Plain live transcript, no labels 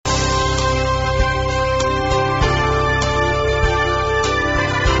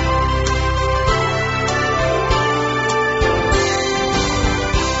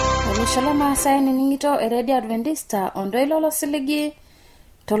kito eredi adventista ondoilo lo siligi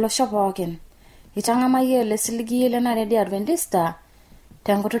tolo shopokin. Itangamaye le siligi le na eredi adventista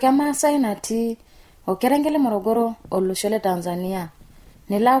tengutuke Maasai nati okerengele Morogoro olushole Tanzania.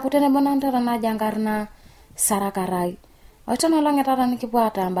 Nila kutene bonantara na jangarna sarakarai. Otono longetata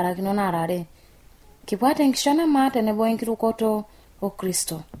nikipwata mbarakino narare. Kipwata Enkishon emaa tenebo Enkirukoto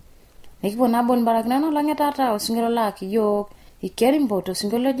olkristo. Nikipona bon mbarakino longetata osingelo laki yok ikerimboto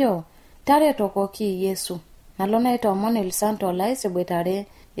singelo jo tare tokoki Yesu. Nalona ito monel santo laise bwetare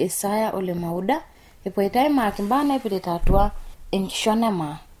Isaya ole mauda epoitai makimbana ipite tiatua Enkishon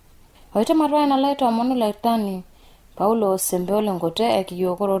emaa. Oite marwa na laito mono laitani Paulo sembe ole ngote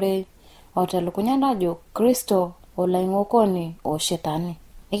ekiyokorore otelukunyana jo Kristo olaingokoni o shetani.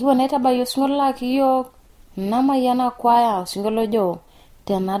 Ikibona itabayo singolo laki yok nama yana kwaya singolo jo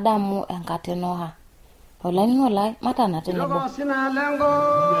tenadamu enkatenoha. Olaingolai matana tenebo. Sina lengo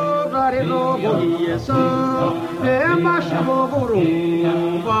dariro Yesu emasho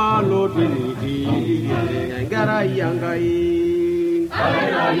burung balo tiniki ngara yangai.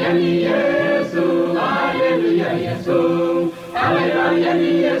 Hallelujah Yesu, hallelujah Yesu, hallelujah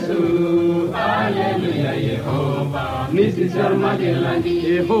Yesu, hallelujah Jehovah, Mrs. Magelani,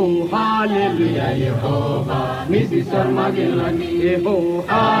 Yeho, hallelujah Jehovah, Mrs. Magelani, Yeho,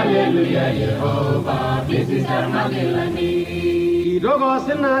 hallelujah Jehovah, Mrs. Magelani. Irogo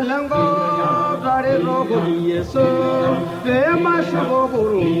sina lango, dare rogo Yesu, ema shogo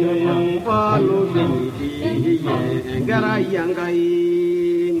burung, palo tiniki, ngara yangai.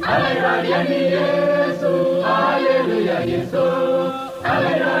 Hallelujah Yesu, hallelujah Yesu,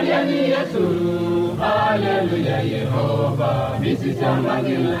 hallelujah Yesu, hallelujah Jehovah, Mrs.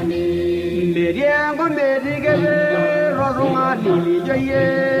 Magelani. Meriango merigere rorunga ni joye,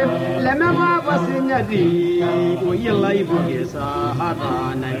 lemema basinyadi, uyela ibugesa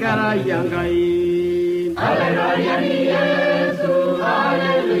hata nagara yangai. Hallelujah Yesu,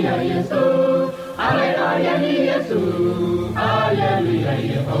 hallelujah Yesu, hallelujah Yesu, hallelujah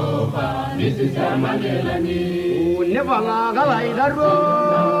Jehovah, Mrs. Magelani. Nebanga galai daro,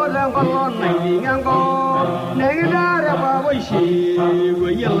 langolo naingango, negara bawishi,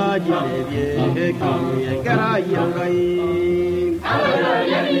 uyela jilebye ki gara yangai.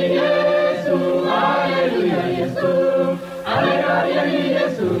 Hallelujah Yesu, hallelujah Yesu, hallelujah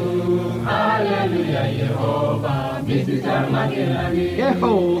Yesu, hallelujah Jehovah, Mrs. Magelani.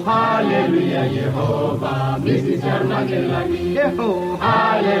 Yeho, hallelujah Jehovah, Mrs. Magelani. Yeho,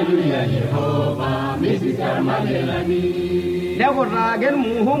 hallelujah Jehovah, Mrs. Magelani. Negoragen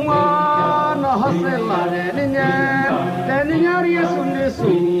muhuma no hasela nenya Yesu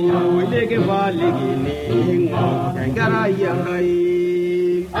Yesu lege baligini ngara yangai.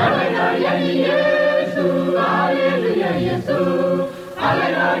 Hallelujah Yesu, hallelujah Yesu,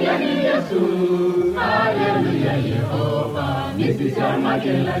 hallelujah Yesu, hallelujah Jehovah, Mrs.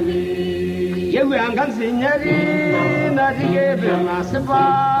 Magelani. Yewe angansi nyari na dige bena sepa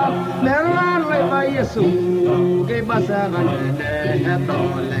nela leba Yesu ke basara ne to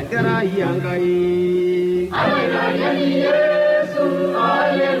lengara yangai. Hallelujah Yesu,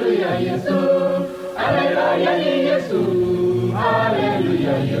 hallelujah Yesu, hallelujah Yesu,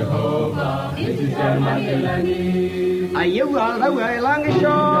 hallelujah Jehovah, Mrs. Magelani. Ayu ala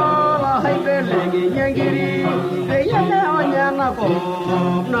langisho la haibelegi nyangiri eyana onyana ko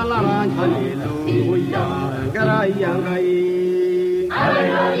nalara haleluya ngara yangai.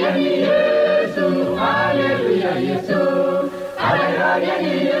 Hallelujah Yesu, hallelujah Yesu, hallelujah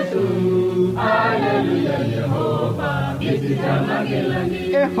Yesu, hallelujah Jehovah, Mrs. Magelani.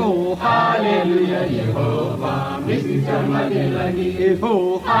 Eho, hallelujah Jehovah, Mrs. Magelani. Eho,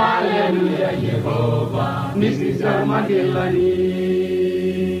 hallelujah Jehovah, Mrs. Magelani.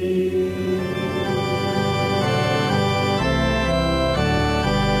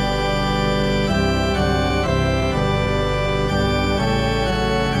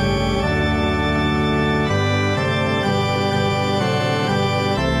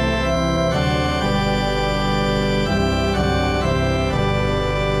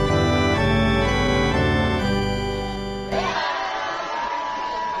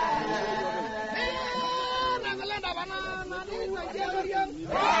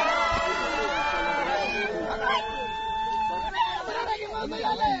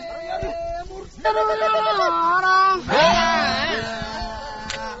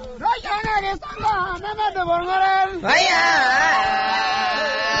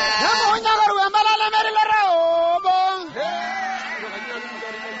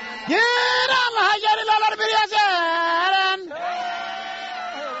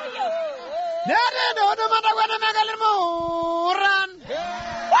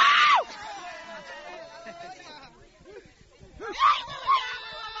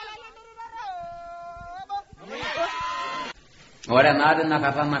 ore naade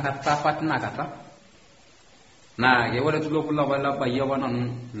nakata patina kata na ke ore tulo kula bala bayo wana nu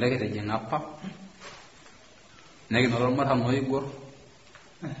legete jingapa negi norol mata noigor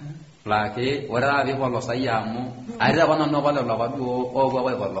lake ore abi bolo sayamu aida wana no bala la babi o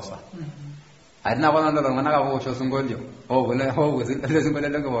gwa bolo sa aida wana lo ngana ka bo sho sungolio o bole le sungolio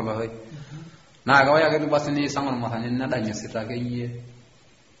le bolo hoy na ga waya ke basini sangon mata ni na danyo sita ke ye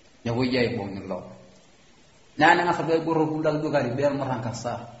ya wo yai bongilo na nga sabe goro kula do gari ber mata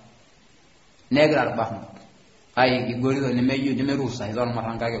kasa negra bahmu ay gi gori do ne meyu ne merusa idon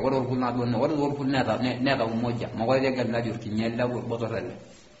mata ke woro kulna do ne woro kulna neta umoja magore de gal jurki nyella go botorelle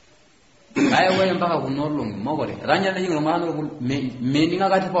ay wayen baka kunolong magore ranya ne ngiro mano me ni nga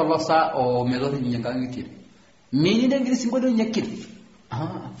gati po losa o me do nyanga ngiti mini de ngiri singo do nyakit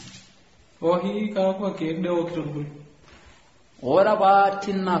o hi ka ko ke de o kitol ora ba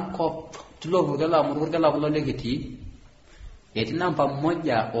tinna kop tulo hudala murgala bulo legiti etina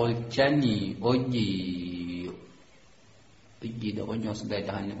pamoja olchani oji da onyo sida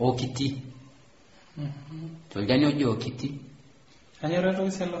dahani okiti to jani oji okiti anyara to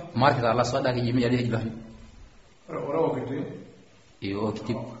selo marka la soda ke jimi yade jilani ora okiti e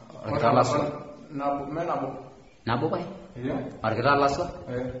okiti marka la so nabo bay marka la so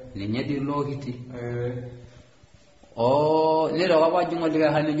ni nyedi lo okiti o le ro wa jingo le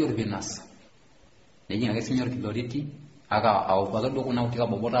hanu jur binas ne nyanga ke signor kiloriti aga au baga do kuna utika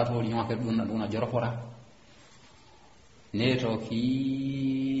bobota to nyanga ke duna joro fora ne to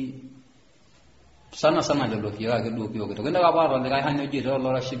ki sana le lo ki ga do ki o to kenda ga ba ro le ga hanu ji to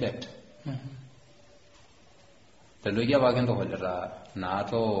lo ra shibet te lo ya ba kendo holera na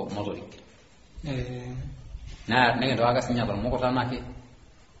to motorik na ne do aga sinya ba mo ko sana ke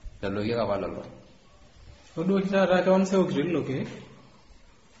te lo ya ga ba lo odo kita ra ka on se o grillo ke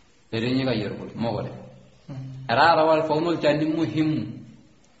erenya ga yerko mogole ara wal faunul tandi muhim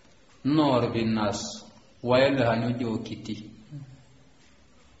nor binas wayel hanu jo kiti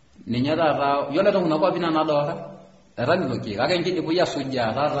ninyara ra yola to na ko bina na dora ran lo ki ga ngi de buya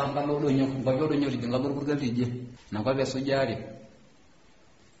sujja ra ran da lo do nyo ba do nyo di ngalo burgal dije na ko be sujjari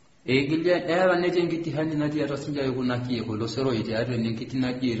e gilya era ne jengi ti handi na ti ata sinja yo na ki ko lo sero ite ate ne kiti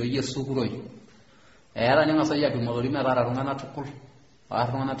na ki ro yesu kuro era ni ngasa ya bi modori me rara ngana tukul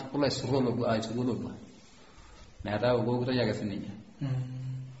arwana tukul ay surulo bu ay surulo bu na ra go go ya gasininya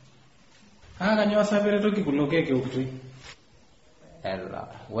aga nyo sabere to ki kuloke ke ukti ella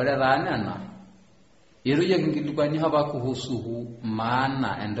wala rana na iru ya ngidu bani haba kuhusuhu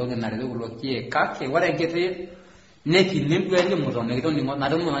maana endoge na re ulokie kake wala ngete neki nimbu ya limu to neki to ni na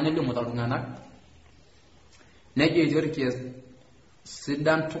do na ne limu to ngana neki jorki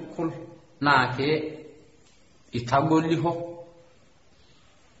sidan tukul na ke itagoliho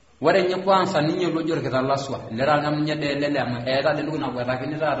ware nyakwansa ninyo lojor ke talaswa lera ngam nyade lele am era de lugna wata ke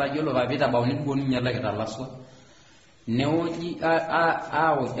ni ra yolo ba bita bawni bonu nyalla ke talaswa neoji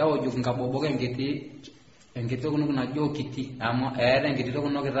o jawo juk ngabo boge ngiti ko na jo kiti amo era ngiti to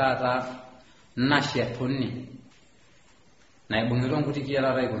no ke ta na shetoni na ibungiro nguti ki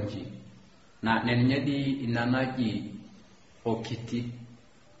ara gonji na nenyadi inanaji okiti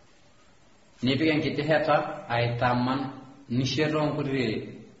ni bigen kiti heta ay taman ni sheron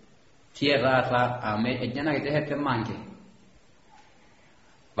kudre tierata ame ejana kiti hete manke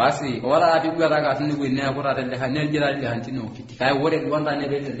basi ora abi gwara ga tuni bu ne ko rata le hanel jira le hantino kiti kay wore wonda ne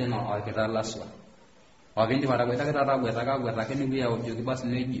be le no o ke dalla so o bindi mara go ta ga ke ni biya o jogi bas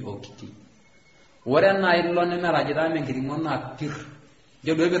ne ji o kiti wore na illo ne mara jida men kiri monna pir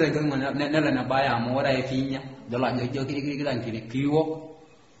jo do be re ngal ne le na baya mo wora e finya do la jo kiri dan kiri kiwo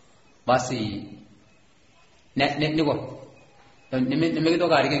basi ne ko ne me do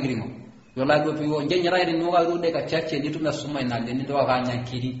gari ke grimo yo la do piwo nge nyara ri no ga do de ka chache ni tuna suma ina de ni do ga nya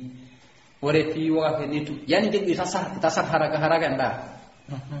kiri ore piwo ga ni tu yani de bi tasar haraka nda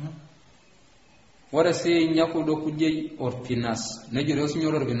ore se nyako do kuje orpinas ne jiro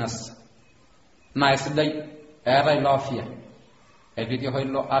signor orpinas na isdai era lafia e vedi ho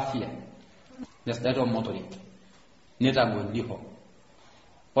lo afia ne stato motorik ne ta go diho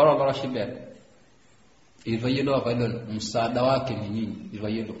ora bara shibet ilvayelo abalon msaada wake ni nyinyi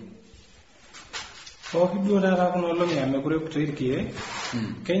ilvayelo o hido dara kuno lo me kure kutirkie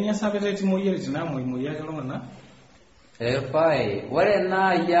Kenya sabete timo yeri tina mo ya lo na pai wale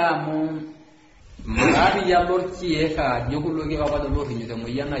na ya mu mari ya lorki e ka jogulo ge baba do lo hinyo mo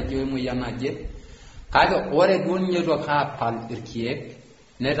yana je kaga ore gonye do ka pal irkie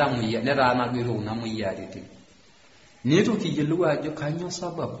ne ra na biro na mo ya dite ni to ki jeluwa jo kanyo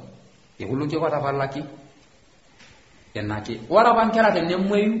sababu e gulo ge wata falaki enake wara bankera de ne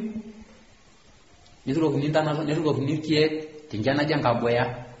moyu ni to ni dana ne to ni kie tinjana janga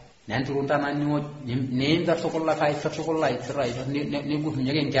boya nanti runtana nimba sokolla kai sokolla itirai ni gufu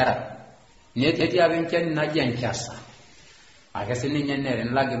nyege nkara ne teti aben ken na jankasa akase ni nyenere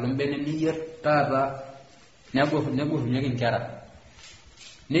nlage lumbene ni yertaba ne gufu nyege nkara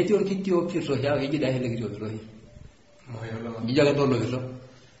ne tior kitio kiso ya ejida hele kitio rohi ni jaga dolo kiso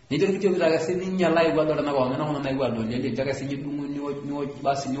ni tior kitio daga sini nyala igwa dolo na ba na igwa dolo le jaga sini dumu ni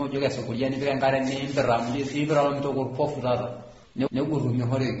basi ni joga sokolia ni bega ngare ni imberam to ko pofu dada ne gufu ni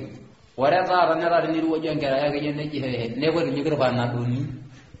horege wara ta ranara ni ruwa jangara ya gaje ne jihe ne ko ni girba na doni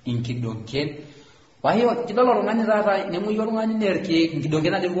inkidonken wahiyo kidolo ngani rata ne mu yoro ngani nerke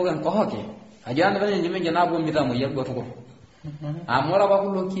inkidonken na de ko kan ko hoke ajana bane ni menje na bo mi ta mo yego to ko amora ba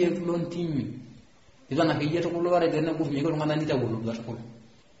kulo kiye kulon timi idana ke yeto kulo wara de na gufu mi ko ngana ni ta wulu ga to ko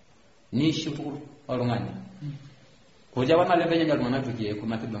ni shifu oro ngani ko jabana le benya ngal mana tukiye ko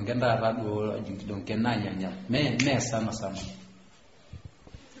mati donken da ra do inkidonken na nyanya me sana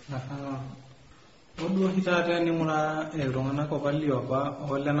odu hitata ni muna elrongana ko balli oba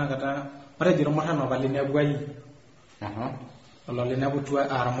hollana kata pare jiro mota no balli ne buai Allah le nabu tuwa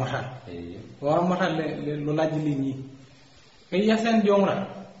ar mota war mota le lo lajili ni e yasen jongra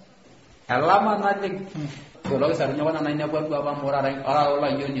alama na de ko lo sa nyawana na ne buat ba mora ara ola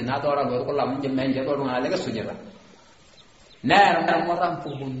yoni na to ara ko lam je men je ko ngale ga sujera na ran mora pu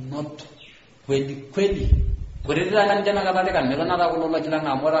not kweli Kodira kan jana kata kan melo nada kulo lajila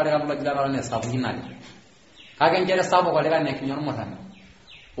na mora re kan lajila ne sabu hinani kagen jere sabu ko le kan ne kinyor motan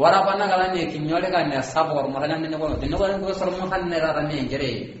wara bana kala ne kinyor kan ne sabu ko motan ne ko ko sor motan ne ra ne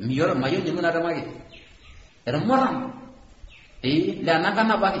jere miyor mayo ni muna ra magi era moran la na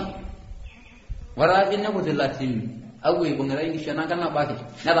kana baki wara binne ko dilatin awu ko ngara Enkishon na kana baki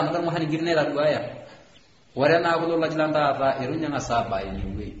na da magar mohan girne ra duaya wara na kulo lajila ta ra irunya na saba ni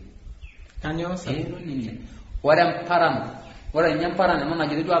we kanyo sa ni waram nyamparan no na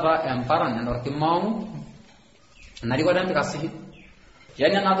jadi tu apa emparan nor kimau nari ko dan kasih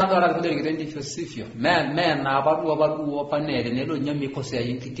yanya na ta dora ko dari kita fisifio men na ba du panere ne lo nyami ko se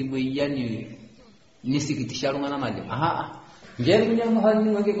yin kitimbo yani ni sikitisharu ngana mali ngeri nya mo hani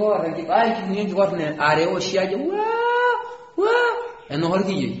ngi ko ra ki ai ki ngi ko ne are o shiaje wa eno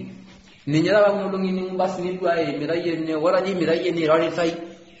horgi yi ni nyara ba no ngi ni bas ni du ai miraye ne wara ni miraye ni rari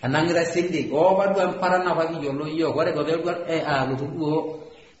sai anangira sindi o badu amparana bagi yolo yo gore go belgo lu tuo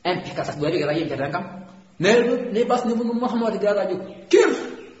empika sak gore gara yenge rakam ne bas ni bunu muhammad gara ju kif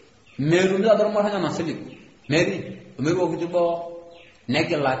meru da dor marhanya nasili meru go gitibo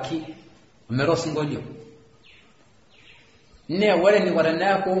negelaki mero singolio ne wore ni wara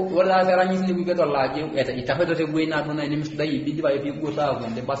na ko wala gara ni ni bibeto laje eta itafato te buina dona ni misdai bidi ba bi go ta go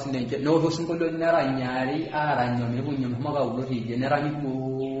de bas ne no do singolio ne ra nyaari ara nyo me bunyo ma ga ulo ti ne ra ni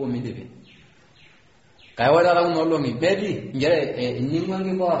ko mi debe kay wala la no lo mi bedi ngere ni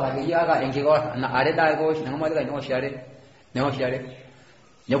ngi ko ra ya ga enki ko na are da go na ma ga no share ne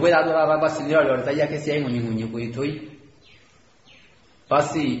ko da do ra bas ni lo ta ya ke sai ngi ko itoi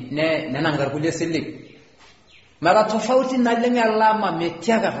basi ne nangar kuje silik mara tofauti na lenye alama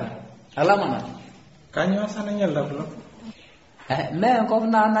metiaga alama na kanyo sana nyalla kulo me ko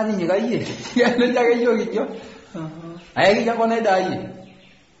na ni ga yi ne jaga yo gijo ay gi ko ne da yi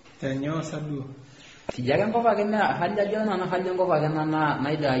kanyo sadu ti jaga ko ba gena hanja jona na hanja ko ba gena na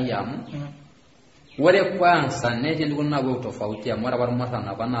da yi am wore kwanza ne je ndiko go tofauti ya mara bar mata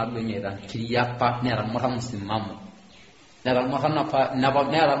na bana do nyeda kiyapa ne ra mata musimamo ne ra mata na pa na ba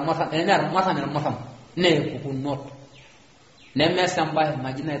ne ra mata ne ko not ne mesamba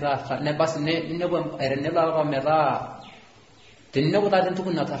majina ra ne bas ne bo ne ba ko mera tinne ko ta den to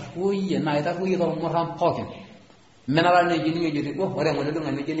na ta fuyi na ta fuyi ko mo ram poken menara ne jini ngi ko ore mo ne do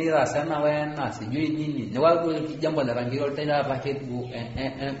ngani jini ra sana wa na si jini ne wa ko jamba na rangi ol ta da paket bu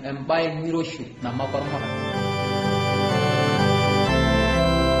en bay miroshu na ma par mo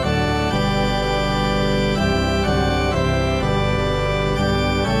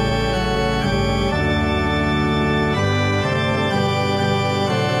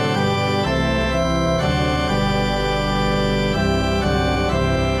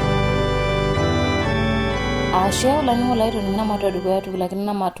share la ni la ro na mato du ya tu la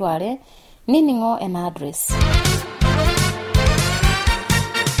kina matware nini ngo en address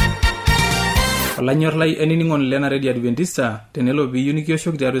la nyor lai enini ngon lena radio adventista tenelo bi unikio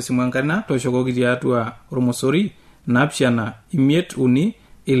shok diaro simwankana to shoko gidiatua romosori napshana imiet uni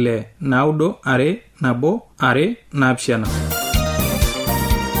ile naudo are nabo are napshana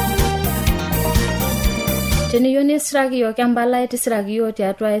teni yoni sragi yo kambala iti sragi yo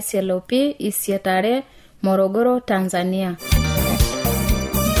tiatua SLOP isietare Morogoro, Tanzania.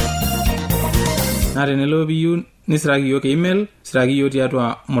 Na tenelo piyu nisiraki yiok email, siraki yiok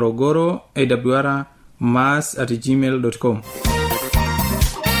tiatua Morogoro awr@mass@gmail.com.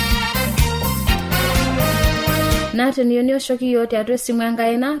 Na teniyieu nioshoki yiok tiatua esimu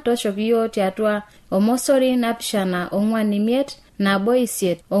enkaina, tooshoki yiok tiatua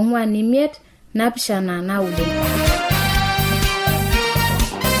 075-158-459.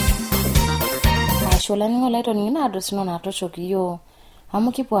 Asholani ngolai toningina adosino na tooshoki yiok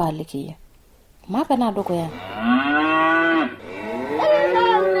amu kipuo aliki. Mapa na dukuya.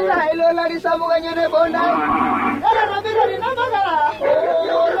 Ilo la risamu kanyene bonda. Era rabira ni namagara.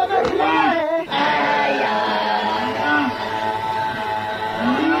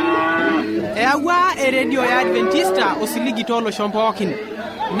 Ewa radio ya Adventista osiligi tolo shompookin.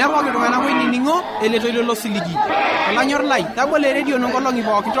 Neroki tungana kuniningo eletoilo lo siligi. Olanyor lai tabole radio nongolongi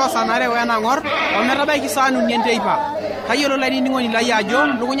pookin to sanare wena ngor ometabaiki sanu nienteipa. Kayiolo lai niningoni lai ajo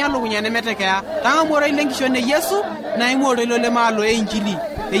lukunya nemetekea. Tanga moro ile Enkishon Yesu na ingoro ile malo Injili.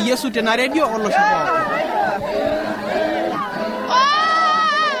 Yesu tena radio olosho pookin.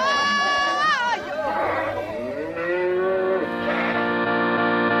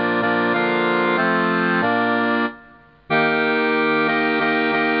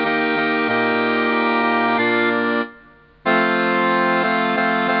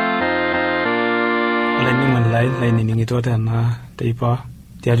 Niningito tena teipa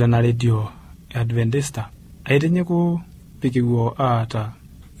tiatua na radio Adventista. Aitenye ku pikiwo ata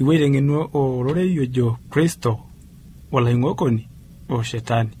iwerengenwa orore yojo Kristo wala ingokoni o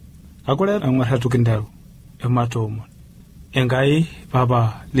shetani. Akore angwara tukindaru ematomo. Enkai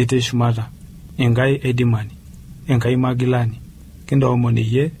baba liteshumata. Enkai edimani. Enkai magilani. Kindo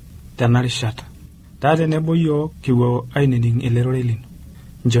omoni ye tanarishata. Tate nebo yo kiwo ainining elerore lino.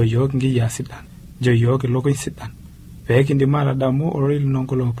 Njoyo ngi yasidan. Njoyo kiloko sidan. Peki ndi mara damu orili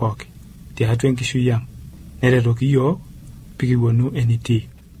nongolo poke. Ti hatu Enkishu yang. Nereroki yo pikiwonu eniti.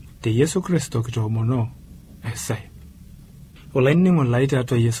 Te Yesu Kristo kito mono esai. Olaini ngolaiti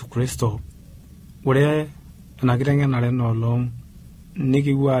hatu Yesu Kristo. Ure nakitenge nare nolong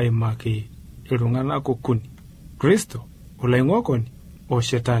nikiwa imaki ilungana kukuni. Kristo ulaingokoni o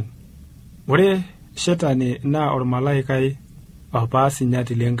shetani. Ure shetani na ormalaikai apasi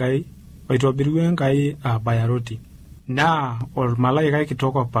nyati lengai oitobiruwe enkai abayaroti. Na olmalaika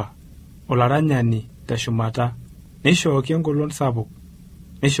kitoko pa olaranyani teshumata nishoki engolon sapuk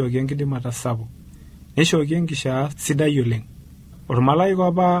nishoki enkidimata sapuk nishoki enkishaa sidai oleng. Olmalaika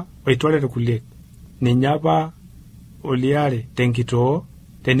apa oitore irkuliei ninye apa oliare tenkitoo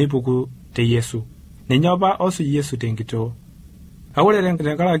tenipuku te Yesu ninye apa osu Yesu tenkitoo. Awore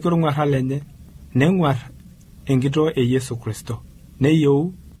tenkaraki orng'uarra lenye neng'uar enkitoo Yesu Kristo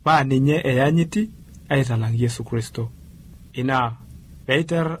neyeu pa ninye eyanyiti aitalang Yesu Kristo. Ina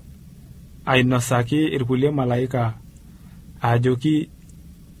Peter ainosaki irkulie malaika ajoki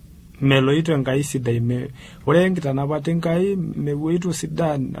meloito enkai sidai ore enkitanapata enkai mewoito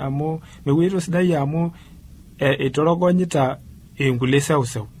sidan amu itorogonyita inkulie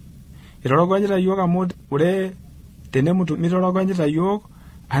seuseu. Itorogonyita yiok amu ore tenemutu mitorogonyita yiok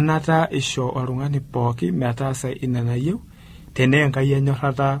anata isho oltung'ani pooki metaasa ina nayieu tene enkai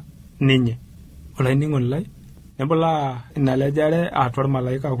enyorrata ninye. Olaining'oni lai nebula inalejare atua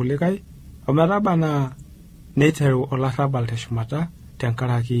malaika kulikai ometabana neiteru olarrabal teshumata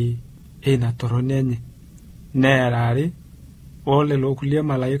tenkaraki eina toroni enye. Neerari olelo kulie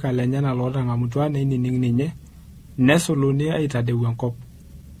malaika lenyana lootang'amutua neinining ninye nesuluni aitadeu enkop.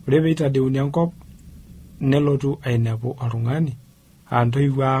 Ore peitadeuni enkop nelotu ainepu oltung'ani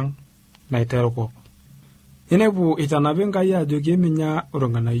antoiwuo ang' naiterukop. Inepu itanapi enkai ajoki minya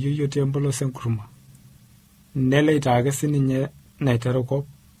orng'anayio yote empolos enkurma. Neleita ake sininye naiterukop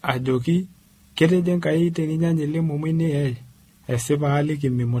ajoki ketejo enkai teninyanyile momoi esipa aliki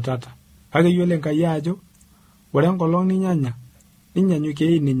mimutata. Kake yiolo enkai ajo ore enkolong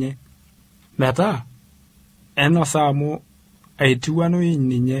ninyanyukie ninye metaa enosa amu aitiwanu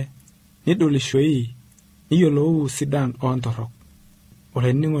ninye nidolishoi niyiolou sidan ontorok.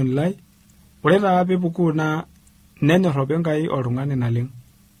 Ore ning'oni lai ore taa pepuku na nenyorrope enkai oltung'ani naleng.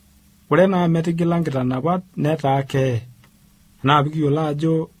 Ore naa metigila nkitanapat netaa kee. Naa pikiyiolo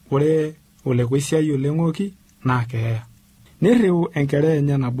ajo ore olekoisiai oleng'oki naa keeya. Nirriu enkere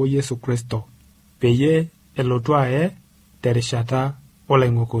enye nabo Yesu Kristo peyie elotu ae terishata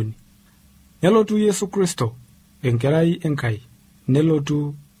oloing'okoni. Nelotu Yesu Kristo enkerai enkai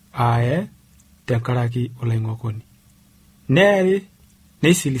nelotu ae tenkaraki oloing'okoni. Neeri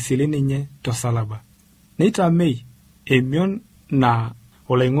neisilisili ninye tosalaba. Neitamei emion na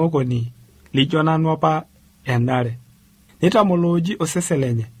oloing'okoni lijo nanu apa enare. nitamoloji osesen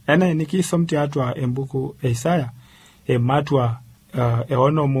lenye enaa enikisom tiatua embuku e Isaya ematua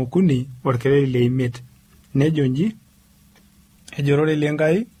onom okuni orkereri le 5 nejo nji, ejorore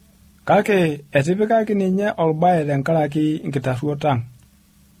lenkai kake etipikaki ninye olbaye tenkaraki inkitarruot ang'.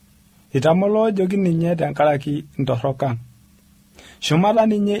 Itamolojoki ninye tenkaraki intorrok ang'. Shumata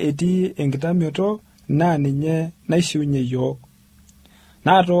ninye etii enkitamioto naa ninye naishiunye yiok.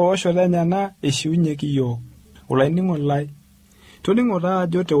 Naa tooshoto enyana ishiunyeki yiok. Olainining'oni lai, toning'o taa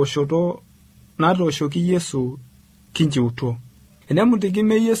ajo teoshoto natooshoki Yesu kinchiutuo. Enemutiki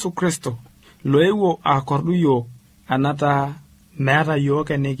me Yesu Kristo loewuo akordu yiok anata meeta yiok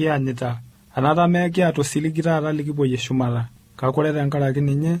enikianyita anata mekiata osiligi taata likipuoyie shumata. Kakore tenkaraki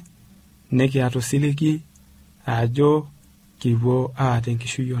ninye nekiata osiligi ajo kipuo aata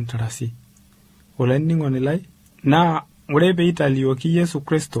enkishui ontarasi. Olainining'oni lai, naa ore peitalioki Yesu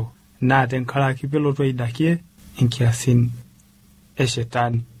Kristo naa tenkaraki pelotu aidakie inkiasin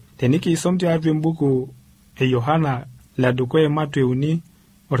eshetani. Tenikiisom tiatua embuku e Yohana ledukuya ematua 3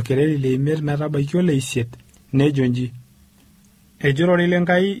 orkereri le 5 metabaiki ole 8 nejo nji, ejorore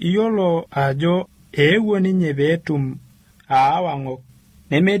lenkai iyiolo ajo eewuo ninye peetum aawang'ok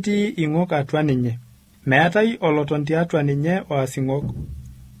nemetii ing'ok atua ninye. Meetai oloton tiatua ninye oasing'ok,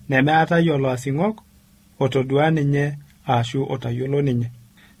 nemeetai oloasing'ok otodua ninye ashu otayiolo ninye.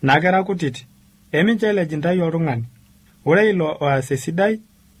 Nakera kutiti, eminche elejintai oltung'ani. Ore ilo oas esidai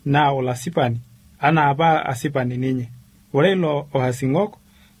naa olasipani, anaa apa asipani ninye. Ore ilo oasing'ok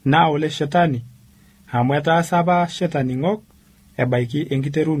naa ole shetani, amu etaasa apa shetani ng'ok ebaiki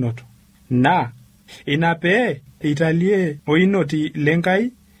enkiterunoto. Naa ina pee eitalie oinoti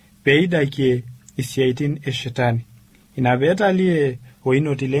lenkai peidakie isiaitin eshetani. Ina pee etalie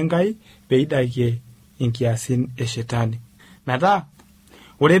oinoti lenkai peidakie inkiasin eshetani. Metaa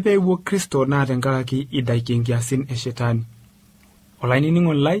ore peewuo Kristo naa tenkaraki idakie inkiasin eshetani.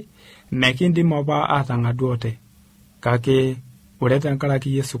 Olainining'oni lai, mekindim apa atang'aduote, kake ore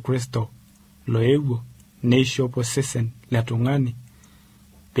tenkaraki Yesu Kristo loewuo neishop osesen letung'ani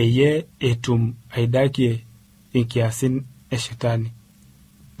peyie etum aidakie inkiasin eshetani.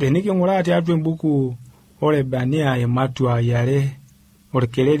 Teniking'uraa tiatua embuku Orebania ematua 2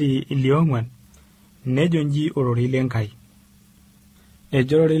 orkereri le 4 nejo nji orori lenkai.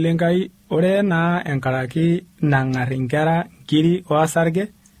 Ejorore lenkai, ore naa enkaraki nang'ar inkera nkiri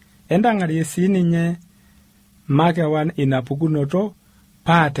oasarge, entang'arie sii ninye makewan inapukunoto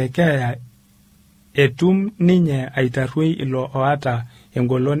paa tekeeya etum ninye aitarruei ilo oata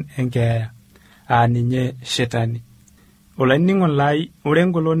engolon enkeeya, ninye shetani. Olainining'oni lai, ore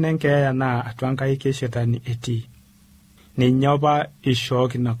engolon enkeeya naa atua nkaik eshetani etii. Ninye apa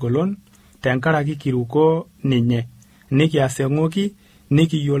ishooki ina golon tenkaraki kiruko ninye, nikias eng'oki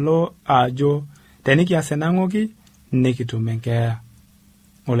nikiyiolo ajo tenikias enang'oki nikitum enkeeya.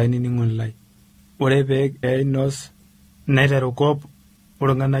 Olainining'oni lai, ore pee einos naiterukop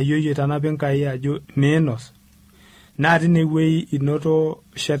orng'anayioi oitanape Enkai ajo miinos, naa tinewuei inoto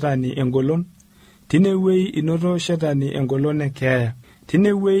shetani engolon, tinewuei inoto shetani engolon enkeeya,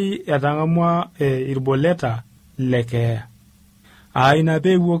 tinewuei etang'amua irboleta lekeeya. Ina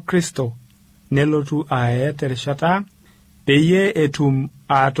peewuo Kristo nelotu ae terishata peyie etum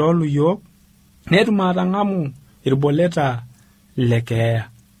atoolu yiok, netum atang'amu irboleta lekeeya,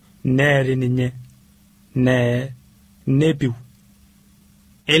 neeri ninye, nepiu.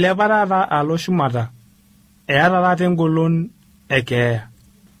 Eilepa taata alo shumata, eata taata engolon ekeeya,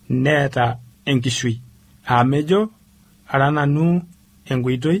 neeta enkishui. Amejo, ara nanu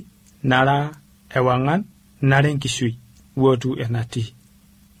Enkoitoi, nara ewang'an, nara enkishui, wotu enatii.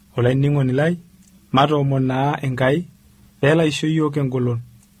 Olainining'oni lai, matoomon naa Enkai peela aisho yiok engolon,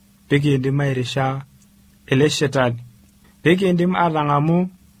 pekiindim airisha ele shetani, pekiindim atang'amu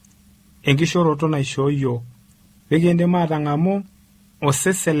enkishoroto naishoo yiok, pekiindim atang'amu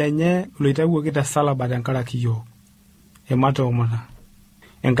osesen lenye loitawuoki tesalaba tenkaraki yiok. Ematoomona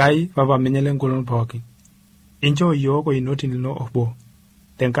Enkai papa menye lengolon pookin, inchoo yiok oinoti lino obo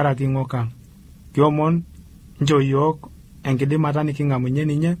tenkaraki ng'okang. Kiomon inchoo yiok enkidimata niking'amunye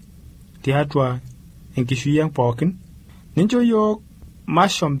ninye tiatua enkishui ang' pookin, ninchoo yiok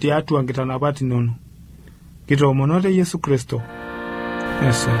mashom tiatua nkitanapat inono. Kitoomonote Yesu Kristo.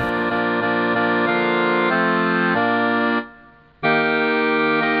 Ese.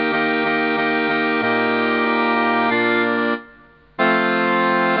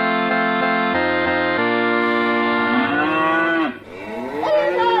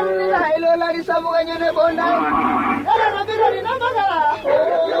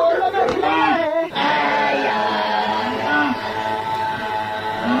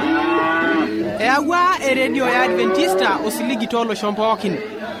 Eyaua eredio ya Adventista osiligi toloshon pookin.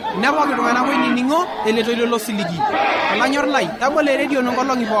 Nepoki iltung'anak oinining'o eletoilo losiligi. Olanyor lai, tabolo eredio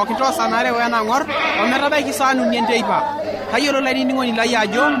nonkolong'i pookin toosanare wenang'or ometabaiki saa 4 enteipa. Tayiolo lainining'oni lai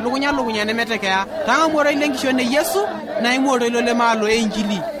ajo lukunya nemetekeya. Tang'amu ortoilo Enkishon e Yesu naimu ortoilo lemaalo e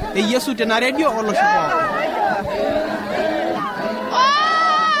Injili. E Yesu tena redio olosho pookin.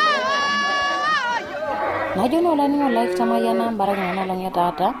 Najo no lani ngolai kitamayana baraka na lang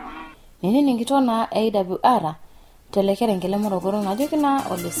yata nini ningitona AWR telekere ngele morogoro najo kina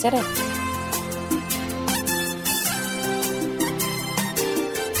olisere